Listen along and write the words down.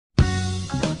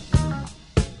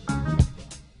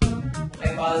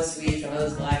father's Swedish, my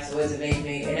mother's black, so always amazed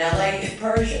me. In LA, it's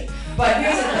Persian. But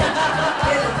here's the thing.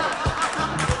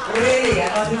 Really, I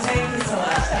love you. Thank you so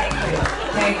much. Thank you.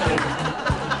 Thank you.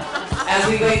 As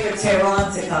we wait for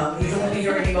Tehran to come, he's only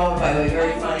here any moment, by the way.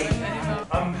 Very funny.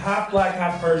 I'm half black,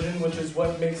 half Persian, which is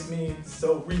what makes me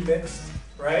so remixed,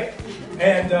 right?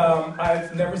 And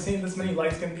I've never seen this many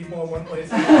light-skinned people in one place.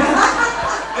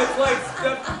 It's like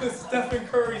Stephen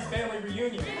Curry's family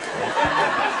reunion.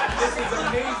 This is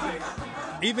amazing.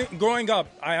 Even growing up,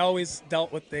 I always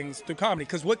dealt with things through comedy,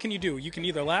 because what can you do? You can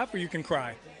either laugh or you can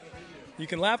cry. You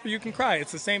can laugh or you can cry.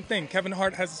 It's the same thing. Kevin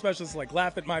Hart has a special, it's like,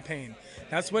 laugh at my pain.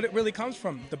 That's what it really comes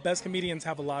from. The best comedians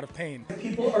have a lot of pain.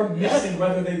 People are mixing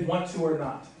whether they want to or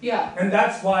not. Yeah. And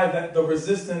that's why the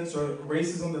resistance or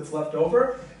racism that's left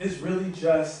over is really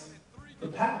just the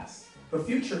past. The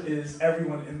future is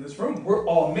everyone in this room. We're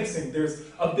all mixing. There's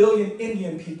 1 billion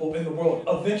Indian people in the world.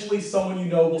 Eventually someone you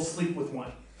know will sleep with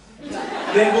one.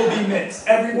 They will be mixed.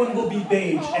 Everyone will be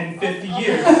beige in 50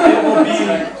 years. It will be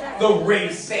the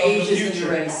race Beige of the is future.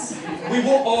 the race. We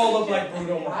will all look like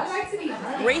Bruno Mars. I like to be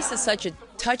Race is such a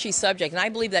touchy subject, and I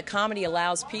believe that comedy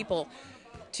allows people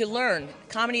to learn.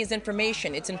 Comedy is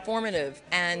information, it's informative,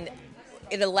 and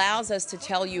it allows us to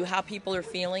tell you how people are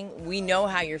feeling. We know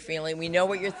how you're feeling, we know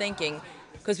what you're thinking,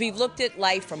 because we've looked at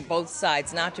life from both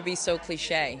sides, not to be so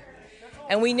cliche.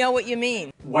 And we know what you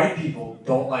mean. White people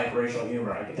don't like racial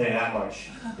humor, I can tell you that much,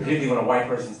 particularly when a white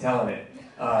person's telling it.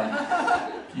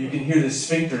 You can hear the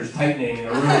sphincters tightening in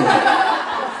a room.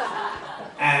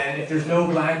 And if there's no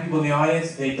black people in the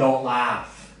audience, they don't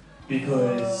laugh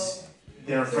because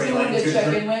they're afraid. Like, to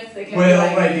check in with? They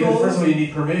Well, right, because first of all, you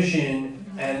need permission,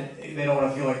 and they don't want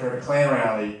to feel like they're at a Klan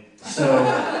rally. So,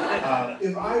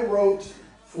 if I wrote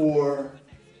for,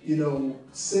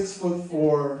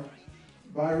 6'4",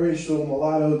 biracial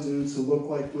mulatto dudes who look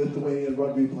like Lithuanian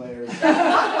rugby players,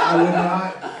 I would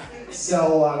not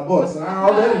sell a lot of books, and I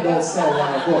already don't sell a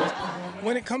lot of books.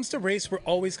 When it comes to race, we're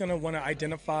always going to want to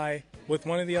identify with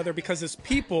one or the other because as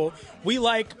people, we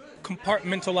like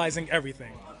compartmentalizing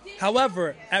everything.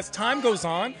 However, as time goes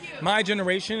on, my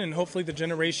generation and hopefully the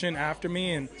generation after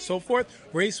me and so forth,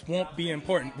 race won't be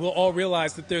important. We'll all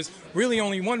realize that there's really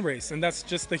only one race, and that's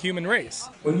just the human race.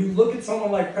 When you look at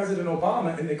someone like President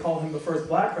Obama and they call him the first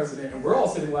black president, and we're all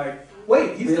sitting like,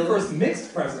 wait, he's the first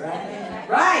mixed president.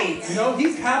 Right.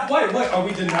 He's half white. What, are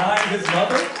we denying his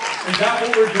mother? Is that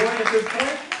what we're doing at this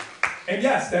point? And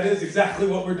yes, that is exactly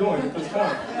what we're doing at this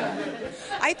point.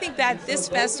 I think that this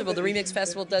festival, the Remix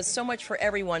Festival, does so much for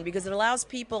everyone because it allows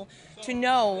people to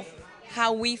know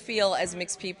how we feel as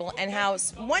mixed people and how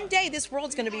one day this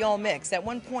world's going to be all mixed. At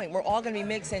one point, we're all going to be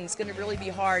mixed, and it's going to really be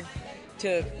hard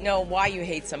to know why you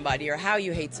hate somebody or how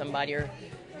you hate somebody, or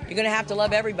you're going to have to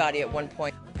love everybody at one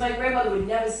point. My grandmother would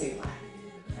never say black.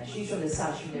 She's from the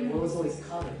South. She never was always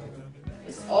colored.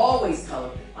 It's always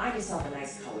colored. Find yourself a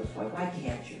nice colored boy. Why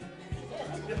can't you?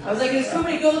 I was like, there's too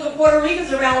many good-looking Puerto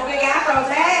Ricans around with big afros.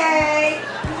 Hey!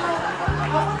 I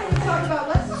wanted to talk about,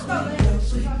 let's talk about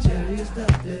this.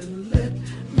 Let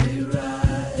me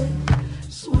ride.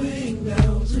 Swing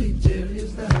down, sweet cherry,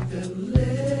 stop and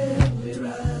let me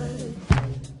ride.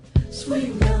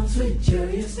 Swing down, sweet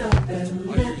cherry, stop and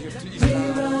let me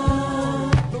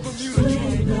ride.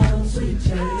 Swing down, sweet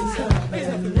cherry, stop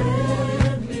and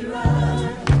let me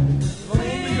ride.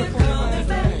 We're coming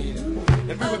back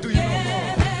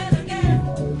again and again.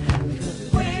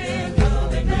 We're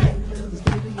coming back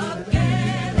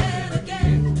again and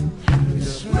again.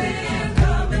 We're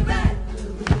coming back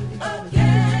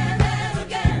again and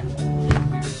again.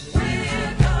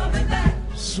 We're coming back again and again. We're coming back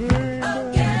again and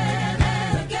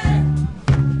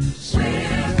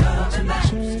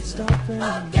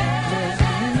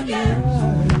again.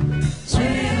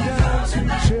 We're coming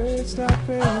back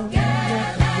again.